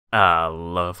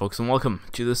Hello folks and welcome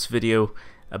to this video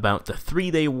about the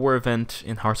 3-day war event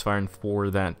in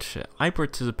HOI4 that I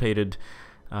participated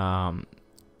a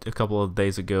couple of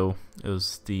days ago. It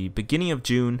was the beginning of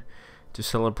June to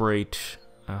celebrate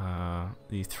the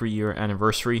 3-year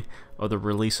anniversary of the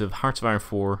release of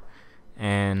HOI4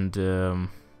 and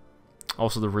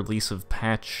also the release of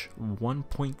patch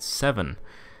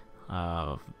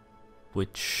 1.7,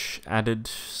 which added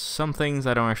some things.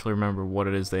 I don't actually remember what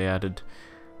it is they added.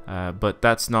 But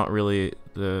that's not really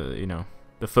the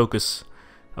focus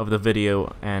of the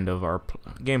video and of our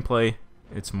gameplay.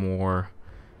 It's more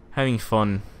having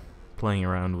fun playing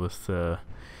around with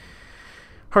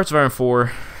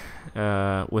HOI4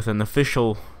 with an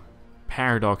official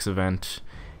Paradox event.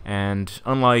 And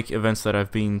unlike events that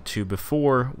I've been to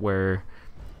before, where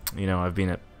I've been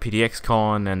at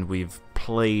PDXCon and we've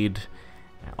played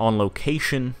on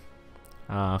location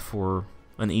for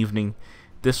an evening,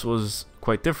 this was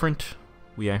quite different.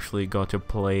 We actually got to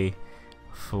play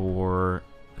for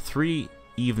 3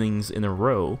 evenings in a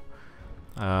row,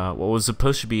 what was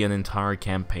supposed to be an entire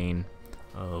campaign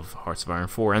of Hearts of Iron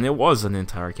 4, and it was an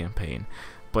entire campaign,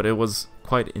 but it was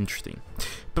quite interesting.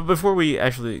 But before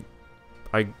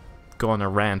I go on a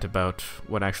rant about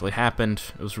what actually happened,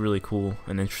 it was really cool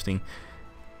and interesting.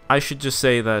 I should just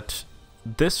say that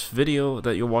this video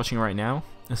that you're watching right now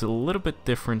is a little bit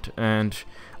different, and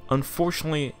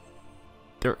unfortunately,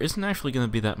 there isn't actually going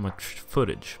to be that much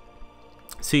footage.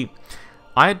 See,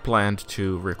 I had planned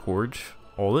to record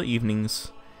all the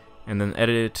evenings and then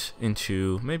edit it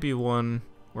into maybe one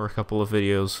or a couple of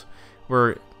videos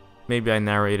where maybe I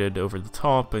narrated over the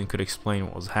top and could explain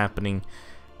what was happening.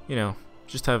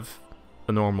 Just have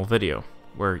a normal video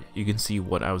where you can see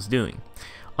what I was doing.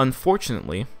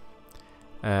 Unfortunately,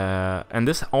 and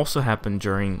this also happened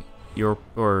during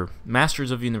Masters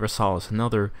of Universalis,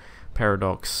 another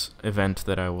Paradox event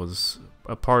that I was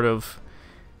a part of,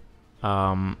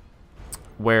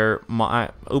 where my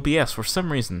OBS, for some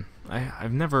reason,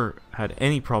 I've never had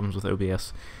any problems with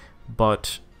OBS,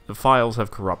 but the files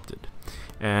have corrupted.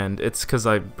 And it's because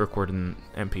I record in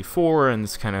MP4 and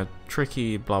it's kind of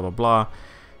tricky, blah blah blah.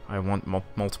 I want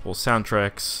multiple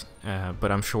soundtracks,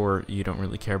 but I'm sure you don't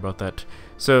really care about that.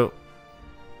 So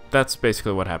that's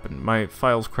basically what happened. My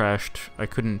files crashed, I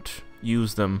couldn't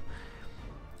use them.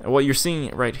 What you're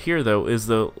seeing right here, though, is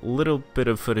the little bit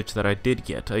of footage that I did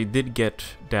get. I did get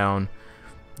down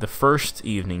the first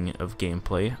evening of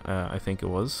gameplay, I think it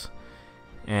was,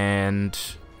 and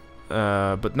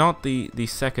but not the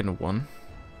second one.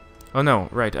 Oh no,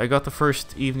 right, I got the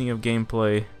first evening of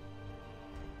gameplay.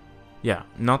 Yeah,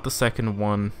 not the second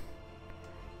one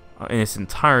in its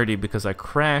entirety, because I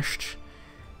crashed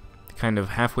kind of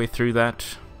halfway through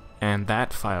that, and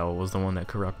that file was the one that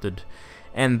corrupted.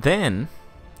 And then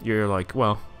you're like,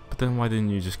 well, but then why didn't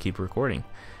you just keep recording?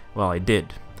 Well, I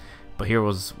did. But here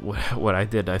was what I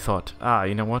did. I thought,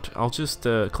 you know what? I'll just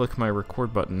click my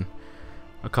record button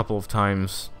a couple of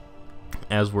times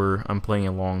as I'm playing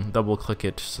along. Double click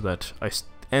it so that I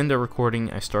end a recording,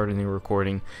 I start a new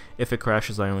recording. If it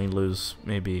crashes, I only lose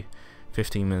maybe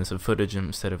 15 minutes of footage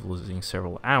instead of losing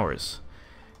several hours.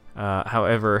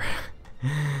 However,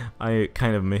 I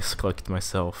kind of misclicked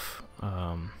myself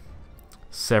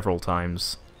several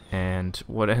times, and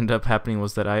what ended up happening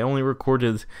was that I only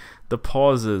recorded the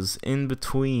pauses in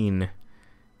between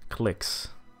clicks.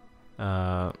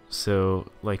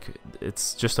 So like,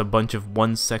 it's just a bunch of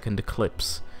 1-second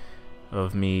clips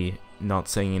of me not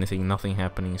saying anything, nothing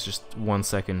happening. It's just 1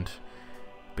 second,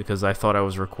 because I thought I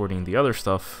was recording the other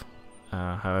stuff.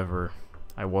 However,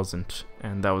 I wasn't,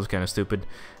 and that was kind of stupid.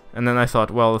 And then I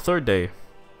thought, well, the third day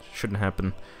shouldn't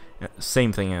happen.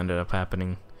 Same thing ended up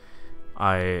happening.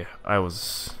 I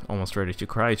was almost ready to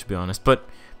cry, to be honest, but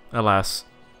alas,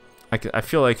 I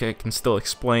feel like I can still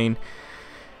explain.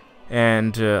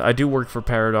 And I do work for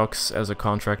Paradox as a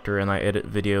contractor, and I edit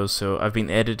videos, so I've been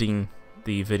editing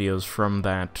the videos from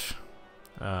that,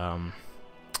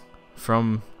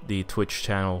 from the Twitch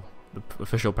channel, the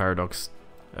official Paradox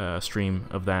stream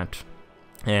of that,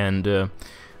 and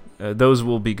those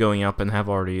will be going up, and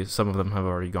some of them have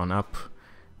already gone up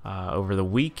over the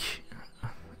week.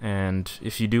 And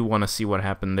if you do want to see what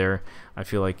happened there, I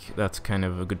feel like that's kind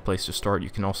of a good place to start.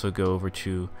 You can also go over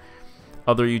to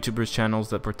other YouTubers' channels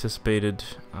that participated.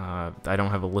 I don't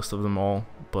have a list of them all,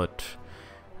 but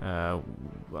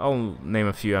I'll name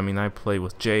a few. I mean, I played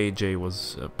with Jay. Jay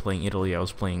was playing Italy, I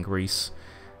was playing Greece.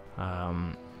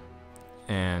 And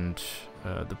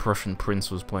the Prussian Prince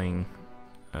was playing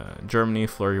Germany.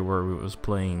 Flurry was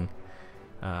playing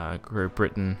Great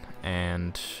Britain,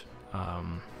 and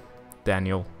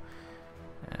Daniel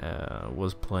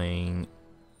was playing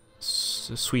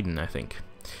Sweden, I think.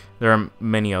 There are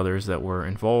many others that were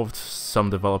involved, some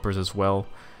developers as well.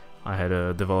 I had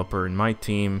a developer in my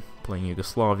team playing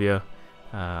Yugoslavia,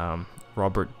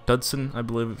 Robert Dudson, I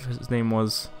believe his name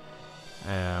was.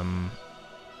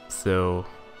 So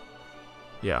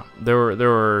yeah, there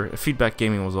were Feedback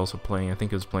Gaming was also playing. I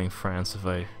think it was playing France, if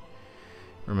I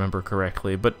remember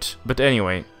correctly. But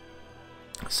anyway,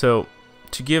 so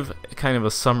to give kind of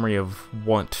a summary of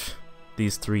what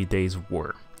these 3 days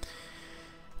were,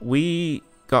 we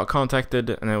got contacted,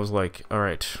 and it was like, all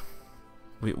right,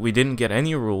 we didn't get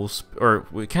any rules, or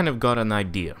we kind of got an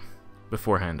idea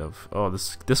beforehand of, oh,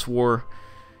 this war,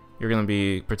 you're gonna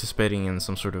be participating in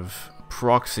some sort of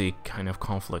proxy kind of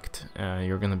conflict.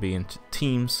 You're gonna be in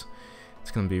teams.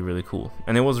 It's gonna be really cool,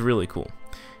 and it was really cool.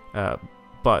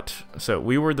 But so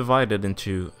we were divided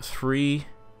into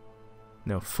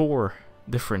 4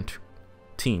 different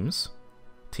teams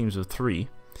of 3.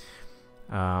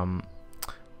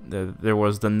 There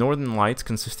was the Northern Lights,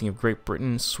 consisting of Great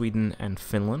Britain, Sweden, and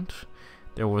Finland.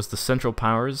 There was the Central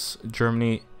Powers,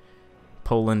 Germany,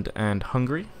 Poland, and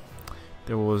Hungary.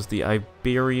 There was the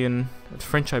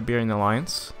French-Iberian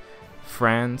Alliance,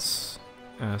 France,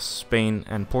 Spain,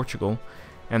 and Portugal.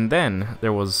 And then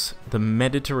there was the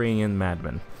Mediterranean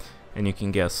Madmen. And you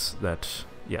can guess that,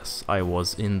 yes, I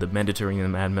was in the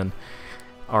Mediterranean Madmen.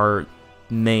 Our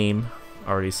name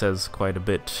already says quite a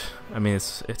bit. I mean,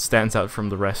 it stands out from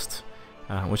the rest,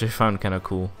 which I found kind of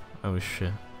cool. I wish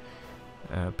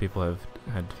people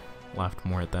had laughed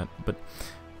more at that, but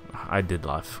I did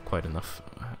laugh quite enough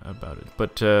about it.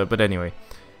 But anyway,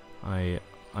 I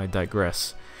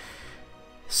digress.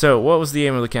 So, what was the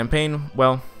aim of the campaign?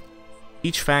 Well,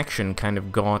 each faction kind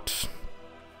of got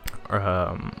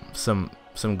some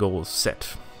goals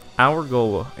set. Our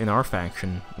goal in our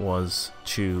faction was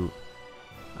to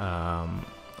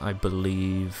I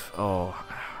believe, oh,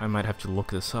 I might have to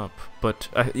look this up, but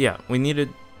yeah, we needed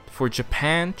for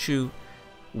Japan to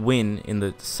win in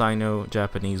the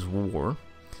Sino-Japanese War,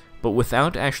 but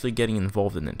without actually getting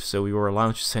involved in it. So we were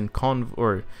allowed to send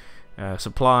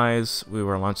supplies, we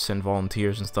were allowed to send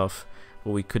volunteers and stuff,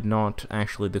 but we could not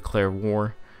actually declare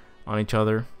war on each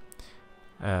other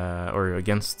or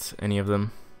against any of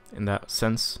them in that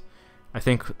sense. I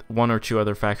think 1 or 2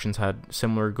 other factions had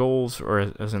similar goals,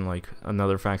 or as in like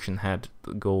another faction had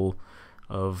the goal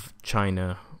of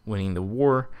China winning the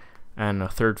war, and a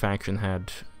third faction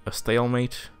had a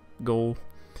stalemate goal.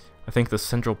 I think the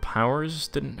Central Powers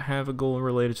didn't have a goal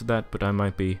related to that, but I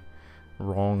might be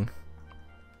wrong.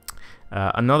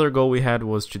 Another goal we had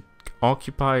was to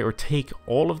occupy or take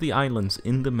all of the islands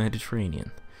in the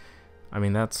Mediterranean. I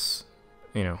mean, that's,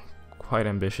 you know, quite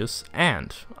ambitious,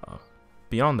 and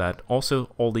beyond that, also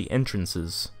all the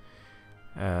entrances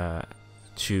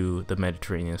to the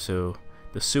Mediterranean. So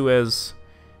the Suez,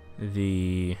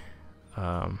 the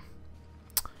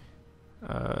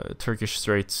Turkish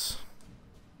Straits,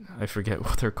 I forget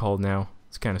what they're called now.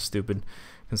 It's kind of stupid,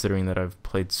 considering that I've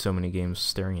played so many games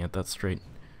staring at that strait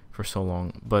for so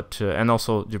long. But and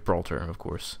also Gibraltar, of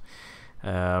course.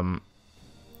 And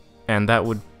that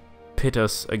would pit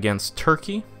us against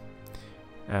Turkey,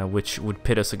 which would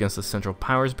pit us against the Central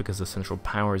Powers, because the Central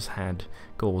Powers had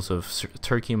goals of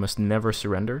Turkey must never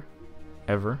surrender,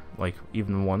 ever, like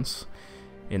even once,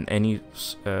 in any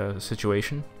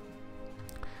situation.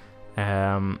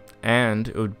 And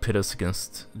it would pit us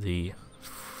against the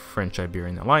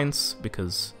French-Iberian Alliance,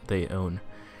 because they own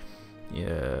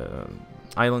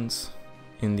islands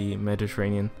in the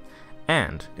Mediterranean.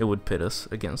 And it would pit us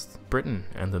against Britain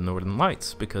and the Northern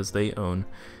Lights, because they own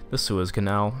the Suez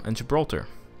Canal and Gibraltar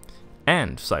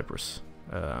and Cyprus.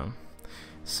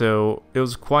 So it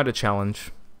was quite a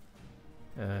challenge,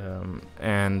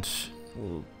 and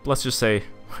let's just say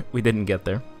we didn't get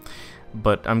there.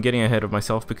 But I'm getting ahead of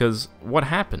myself, because what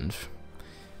happened,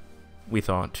 we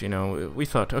thought,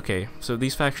 okay, so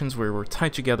these factions were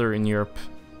tied together in Europe.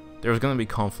 There was going to be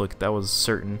conflict, that was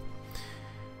certain.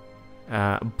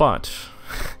 But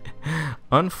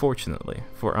unfortunately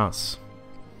for us,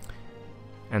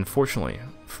 and fortunately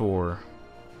for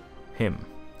him,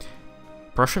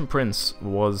 Prussian Prince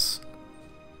was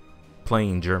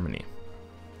playing Germany.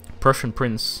 Prussian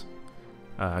Prince,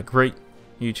 great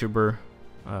YouTuber.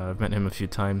 I've met him a few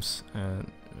times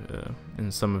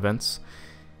in some events,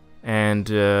 and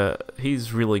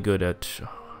he's really good at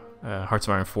Hearts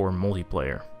of Iron 4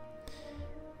 multiplayer.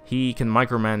 He can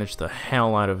micromanage the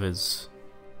hell out of his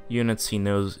units. He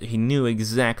knew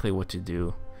exactly what to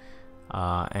do,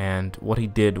 and what he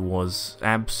did was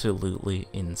absolutely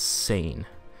insane.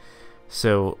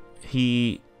 So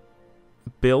he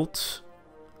built,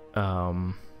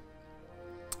 well,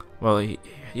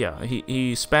 yeah,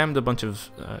 he spammed a bunch of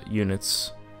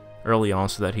units early on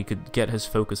so that he could get his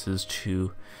focuses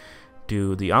to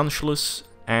do the Anschluss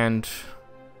and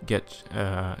get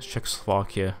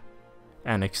Czechoslovakia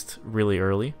annexed really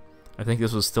early. I think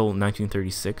this was still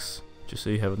 1936, just so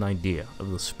you have an idea of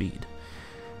the speed.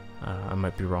 I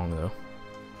might be wrong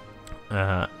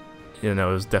though. You know,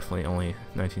 it was definitely only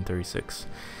 1936.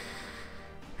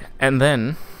 And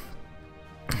then,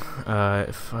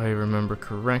 if I remember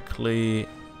correctly,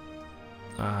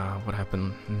 what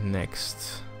happened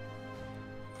next?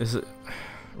 Is it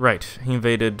right? He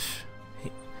invaded.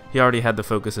 He already had the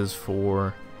focuses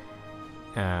for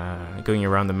going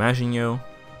around the Maginot,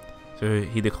 so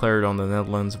he declared on the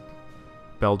Netherlands,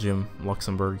 Belgium,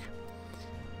 Luxembourg,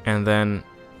 and then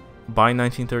by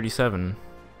 1937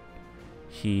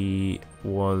 he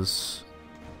was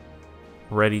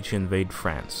ready to invade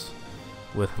France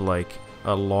with like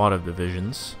a lot of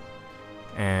divisions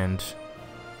and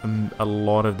a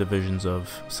lot of divisions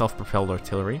of self-propelled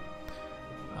artillery,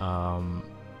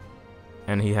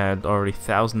 and he had already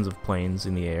thousands of planes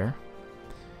in the air.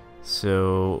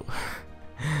 So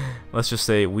let's just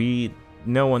say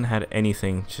no one had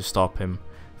anything to stop him.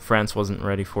 France wasn't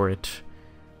ready for it.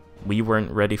 We weren't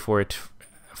ready for it.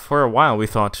 For a while we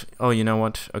thought, oh, you know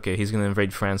what? Okay, he's going to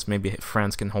invade France. Maybe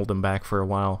France can hold him back for a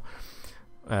while.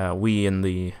 We in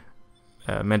the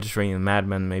Mediterranean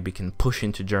madmen maybe can push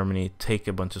into Germany, take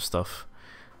a bunch of stuff,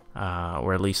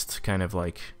 or at least kind of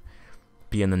like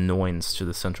be an annoyance to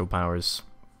the Central Powers.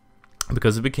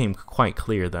 Because it became quite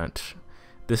clear that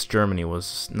this Germany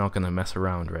was not going to mess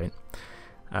around, right?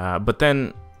 But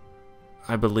then,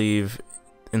 I believe,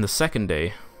 in the second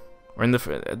day, or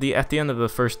at the end of the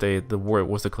first day, the war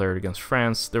was declared against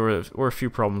France. There were a few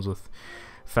problems with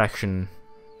faction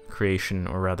creation,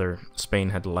 or rather,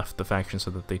 Spain had left the faction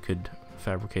so that they could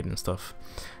fabricate and stuff.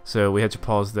 So we had to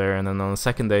pause there, and then on the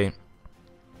second day,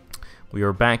 we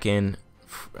were back in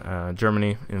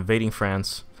Germany, invading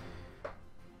France.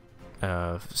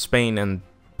 Spain and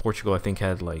Portugal, I think,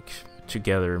 had like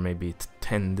together maybe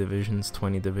 10 divisions,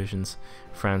 20 divisions.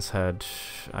 France had,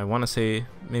 I want to say,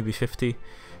 maybe 50.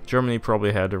 Germany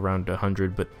probably had around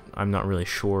 100, but I'm not really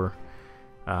sure.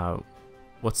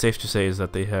 What's safe to say is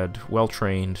that they had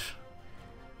well-trained,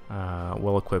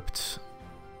 well-equipped,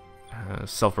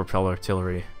 self-propelled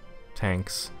artillery,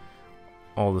 tanks,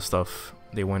 all the stuff.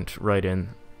 They went right in,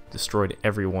 destroyed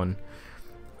everyone,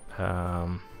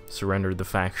 surrendered the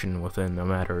faction within a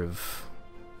matter of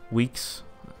weeks,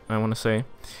 I want to say.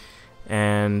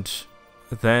 And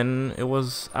then it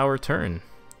was our turn,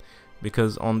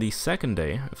 because on the second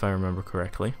day, if I remember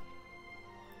correctly,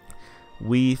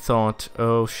 we thought,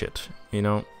 oh shit, you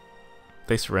know,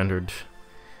 they surrendered.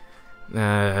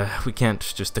 We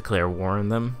can't just declare war on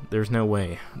them. There's no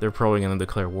way. They're probably going to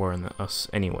declare war on us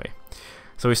anyway.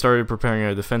 So we started preparing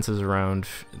our defenses around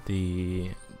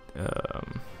the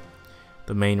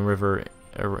main river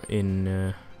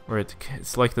in, or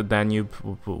it's like the Danube,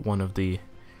 one of the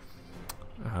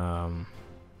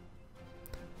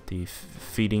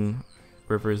feeding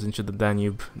rivers into the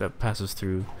Danube that passes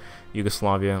through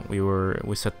Yugoslavia.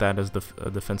 We set that as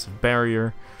a defensive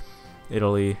barrier.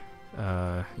 Italy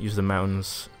used the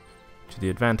mountains to the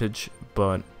advantage,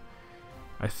 but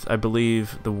I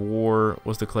believe the war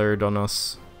was declared on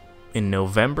us in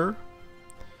November,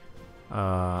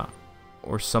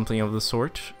 or something of the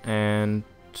sort,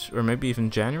 or maybe even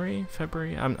January,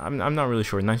 February. I'm not really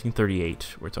sure.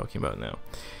 1938 we're talking about now,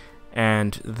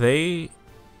 and they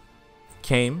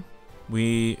came.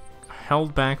 We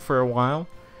held back for a while,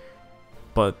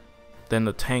 but then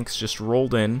the tanks just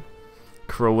rolled in.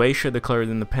 Croatia declared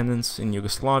independence in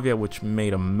Yugoslavia, which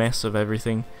made a mess of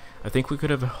everything. I think we could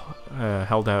have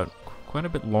held out quite a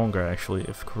bit longer, actually,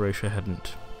 if the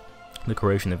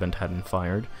Croatian event hadn't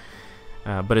fired.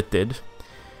 But it did.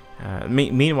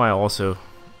 Meanwhile, also,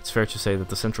 it's fair to say that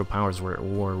the Central Powers were at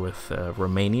war with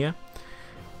Romania,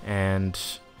 and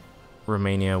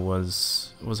Romania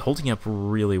was holding up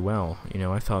really well. You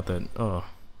know, I thought that, oh,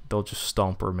 they'll just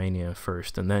stomp Romania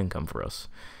first and then come for us.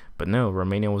 But no,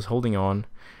 Romania was holding on.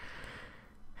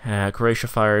 Croatia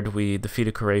fired. We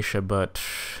defeated Croatia, but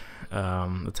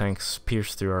the tanks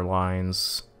pierced through our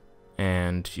lines,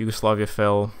 and Yugoslavia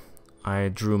fell. I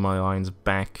drew my lines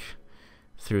back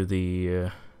through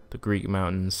the Greek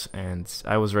mountains, and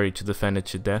I was ready to defend it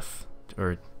to death,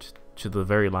 or to the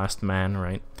very last man,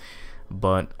 right?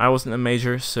 But I wasn't a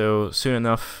major, so soon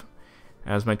enough,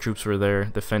 as my troops were there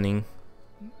defending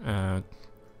the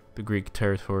Greek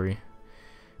territory,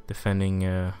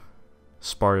 defending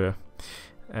Sparta,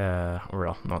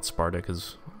 well, not Sparta,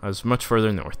 because I was much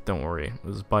further north, don't worry, it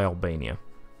was by Albania.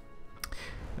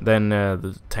 Then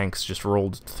the tanks just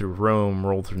rolled through Rome,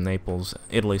 rolled through Naples.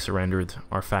 Italy surrendered.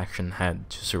 Our faction had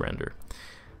to surrender.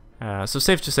 So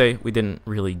safe to say, we didn't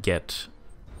really get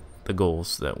the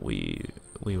goals that we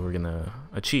were gonna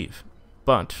achieve.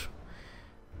 But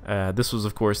this was,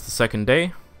 of course, the second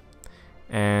day,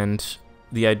 and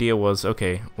the idea was,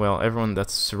 okay, well, everyone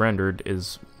that's surrendered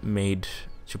is made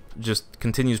to just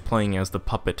continues playing as the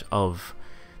puppet of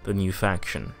the new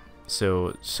faction.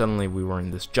 So suddenly we were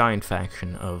in this giant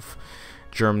faction of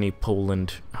Germany,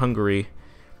 Poland, Hungary,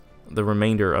 the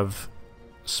remainder of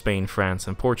Spain, France,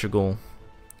 and Portugal,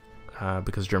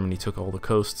 because Germany took all the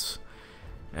coasts,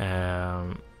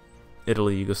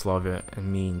 Italy, Yugoslavia,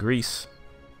 and me in Greece.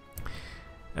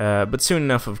 But soon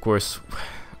enough, of course,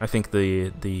 I think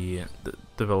the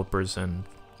developers and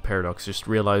Paradox just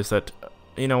realized that,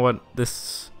 you know what,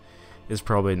 this is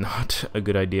probably not a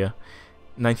good idea.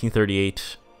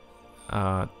 1938,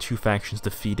 2 factions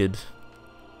defeated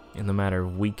in the matter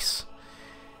of weeks.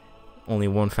 Only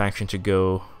 1 faction to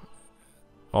go.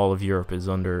 All of Europe is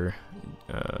under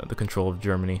the control of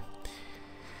Germany.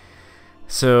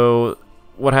 So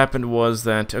what happened was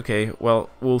that, okay, well,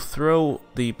 we'll throw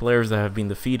the players that have been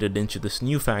defeated into this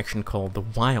new faction called the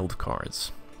Wild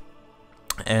Cards.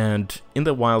 And in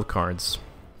the Wild Cards,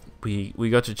 we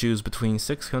got to choose between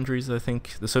 6 countries, I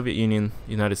think. The Soviet Union,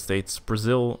 United States,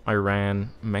 Brazil,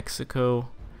 Iran, Mexico,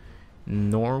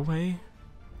 Norway,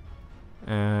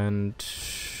 and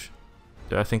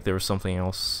I think there was something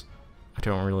else. I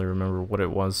don't really remember what it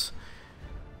was.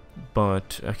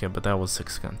 But, okay, but that was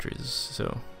 6 countries,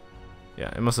 so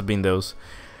yeah, it must have been those.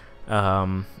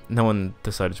 No one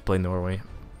decided to play Norway,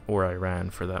 or Iran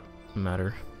for that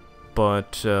matter.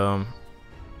 But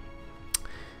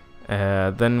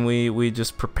then we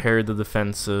just prepared the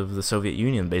defense of the Soviet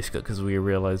Union, basically, because we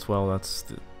realized, well, that's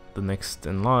the next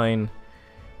in line.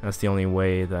 That's the only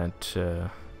way that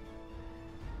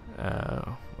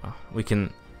we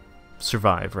can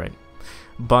survive, right?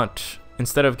 But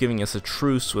instead of giving us a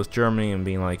truce with Germany and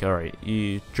being like, alright,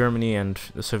 Germany and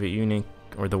the Soviet Union,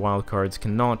 or the Wild Cards,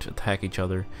 cannot attack each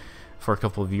other for a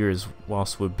couple of years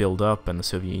whilst we build up and the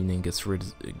Soviet Union gets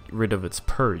rid of its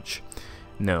purge.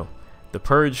 No. The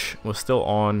purge was still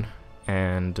on,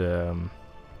 and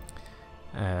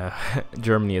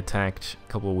Germany attacked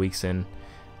a couple of weeks in.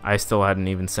 I still hadn't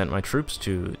even sent my troops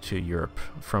to Europe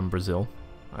from Brazil.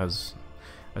 As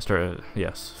I started,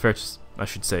 yes, I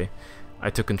should say, I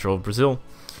took control of Brazil,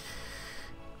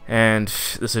 and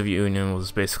the Soviet Union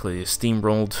was basically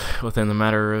steamrolled within a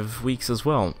matter of weeks as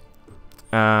well.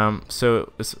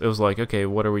 So it was like, okay,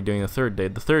 what are we doing the third day?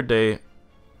 The third day,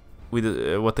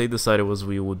 what they decided was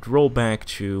we would roll back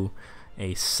to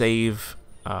a save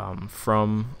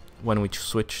from when we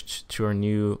switched to our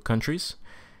new countries,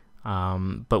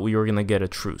 but we were gonna get a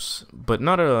truce, but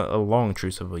not a long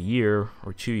truce of a year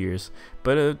or 2 years,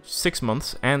 but 6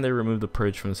 months. And they removed the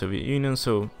purge from the Soviet Union,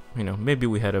 so you know, maybe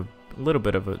we had a little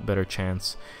bit of a better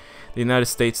chance. The United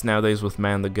States nowadays with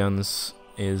man the guns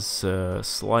is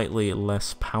slightly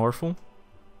less powerful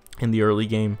in the early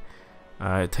game.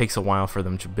 It takes a while for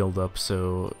them to build up,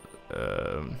 so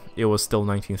it was still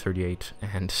 1938,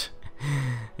 and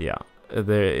yeah,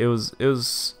 it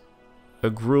was a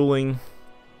grueling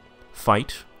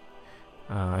fight.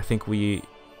 I think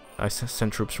I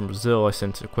sent troops from Brazil, I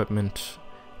sent equipment,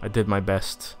 I did my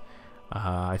best.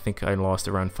 I think I lost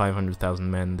around 500,000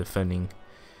 men defending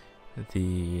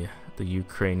the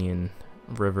Ukrainian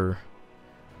river,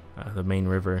 the main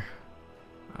river.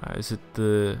 Is it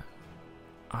the...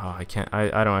 Oh, I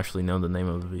don't actually know the name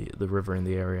of the river in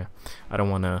the area. I don't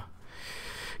want to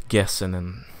guess and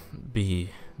then be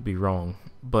wrong.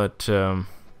 But and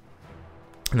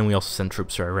then we also sent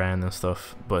troops to Iran and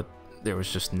stuff, but there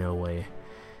was just no way.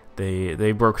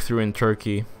 They broke through in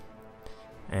Turkey,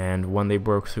 and when they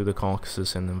broke through the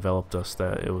Caucasus and enveloped us,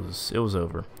 that it was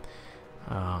over.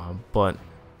 But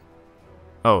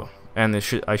oh, and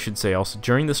I should say also,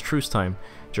 during this truce time,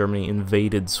 Germany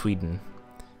invaded Sweden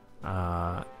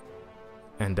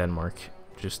and Denmark,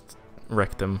 just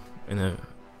wrecked them in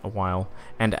a while.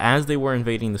 And as they were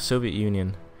invading the Soviet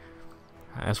Union,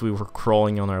 as we were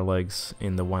crawling on our legs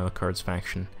in the Wild Cards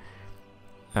faction,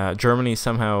 Germany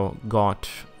somehow got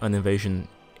an invasion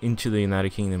into the United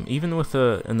Kingdom, even with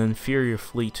an inferior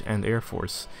fleet and air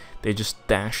force. They just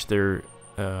dashed their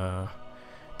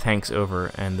tanks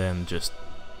over and then just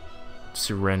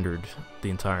surrendered the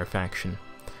entire faction.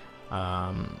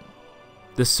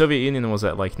 The Soviet Union was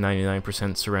at like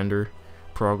 99% surrender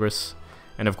progress,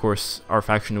 and of course our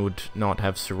faction would not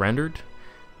have surrendered,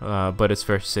 but it's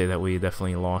fair to say that we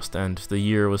definitely lost, and the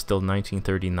year was still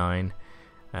 1939.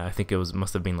 I think it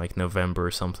must have been like November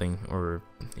or something, or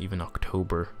even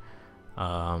October.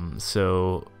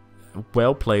 So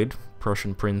well played,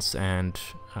 Prussian Prince and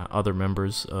other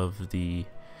members of the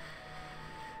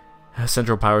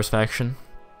Central Powers faction.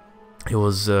 It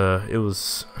was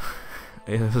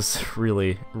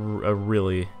really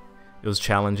it was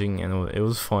challenging, and it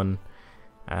was fun,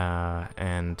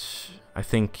 and I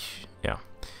think, yeah,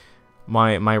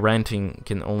 my ranting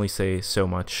can only say so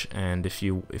much. And if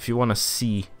you want to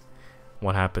see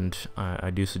what happened, I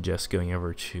do suggest going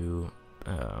over to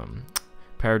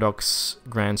Paradox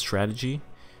Grand Strategy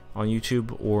on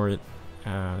YouTube, or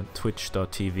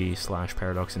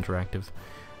twitch.tv/Paradox Interactive.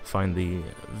 Find the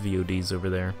VODs over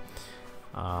there.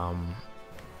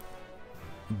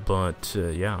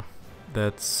 Yeah,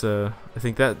 that's I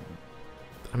think that,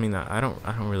 I mean, I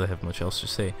don't really have much else to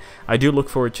say. I do look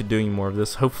forward to doing more of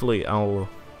this. Hopefully I'll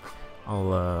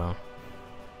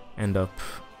end up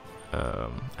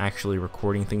actually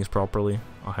recording things properly.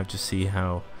 I'll have to see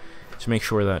how to make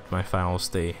sure that my files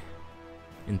stay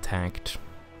intact.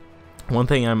 One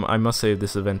thing I must say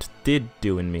this event did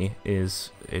do in me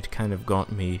is it kind of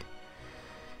got me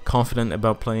confident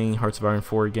about playing Hearts of Iron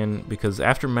 4 again, because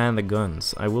after Man the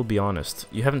Guns, I will be honest,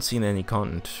 you haven't seen any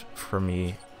content from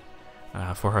me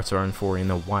for Hearts of Iron 4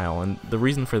 in a while, and the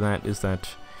reason for that is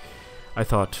that I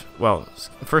thought, well,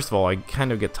 first of all, I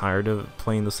kind of get tired of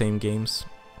playing the same games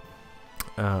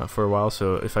for a while,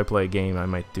 so if I play a game, I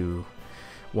might do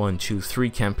 1, 2, 3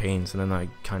 campaigns, and then I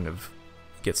kind of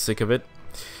get sick of it.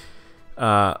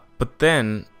 But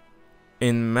then,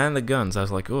 in Man the Guns, I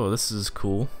was like, oh, this is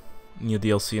cool, new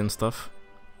DLC and stuff.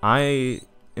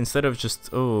 Instead of just,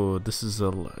 oh, this is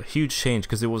a huge change,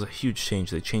 because it was a huge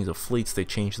change. They changed the fleets, they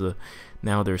changed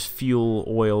now there's fuel,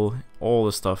 oil, all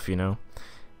the stuff, you know.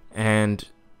 And,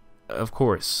 of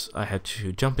course, I had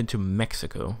to jump into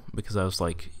Mexico, because I was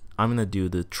like, I'm gonna do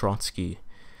the Trotsky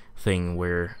thing,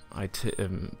 where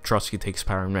Trotsky takes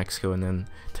power in Mexico and then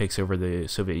takes over the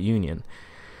Soviet Union.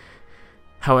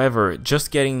 However, just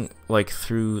getting like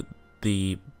through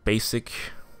the basic,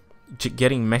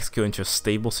 getting Mexico into a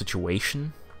stable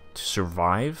situation to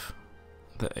survive,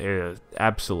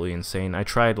 absolutely insane. I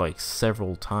tried like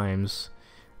several times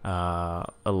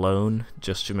alone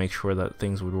just to make sure that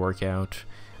things would work out.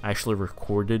 I actually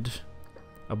recorded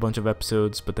a bunch of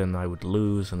episodes, but then I would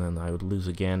lose, and then I would lose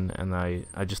again, and I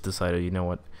just decided, you know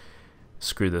what,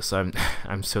 screw this. I'm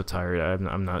so tired.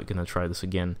 I'm not gonna try this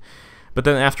again. But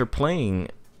then after playing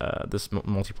this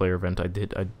multiplayer event, I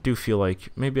do feel like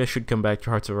maybe I should come back to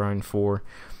Hearts of Iron 4.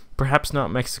 Perhaps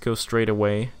not Mexico straight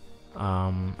away.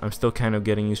 I'm still kind of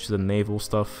getting used to the naval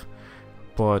stuff,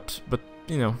 but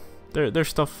you know, there's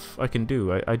stuff I can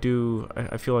do. I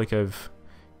feel like I've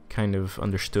kind of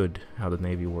understood how the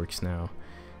Navy works now,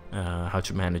 how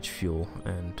to manage fuel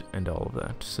and all of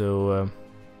that. So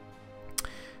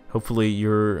hopefully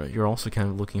you're also kind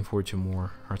of looking forward to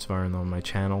more Hearts of Iron on my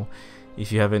channel.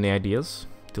 If you have any ideas,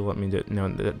 do let me know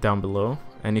down below.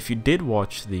 And if you did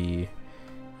watch the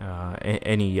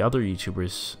any other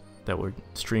YouTubers that were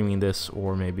streaming this,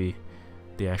 or maybe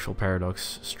the actual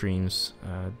Paradox streams,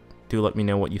 do let me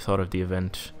know what you thought of the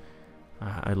event.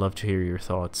 I'd love to hear your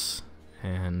thoughts,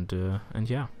 and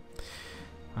yeah,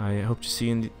 I hope to see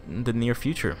you in the near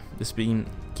future. This being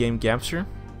GameGabster,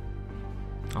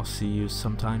 I'll see you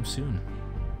sometime soon.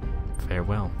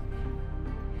 Farewell.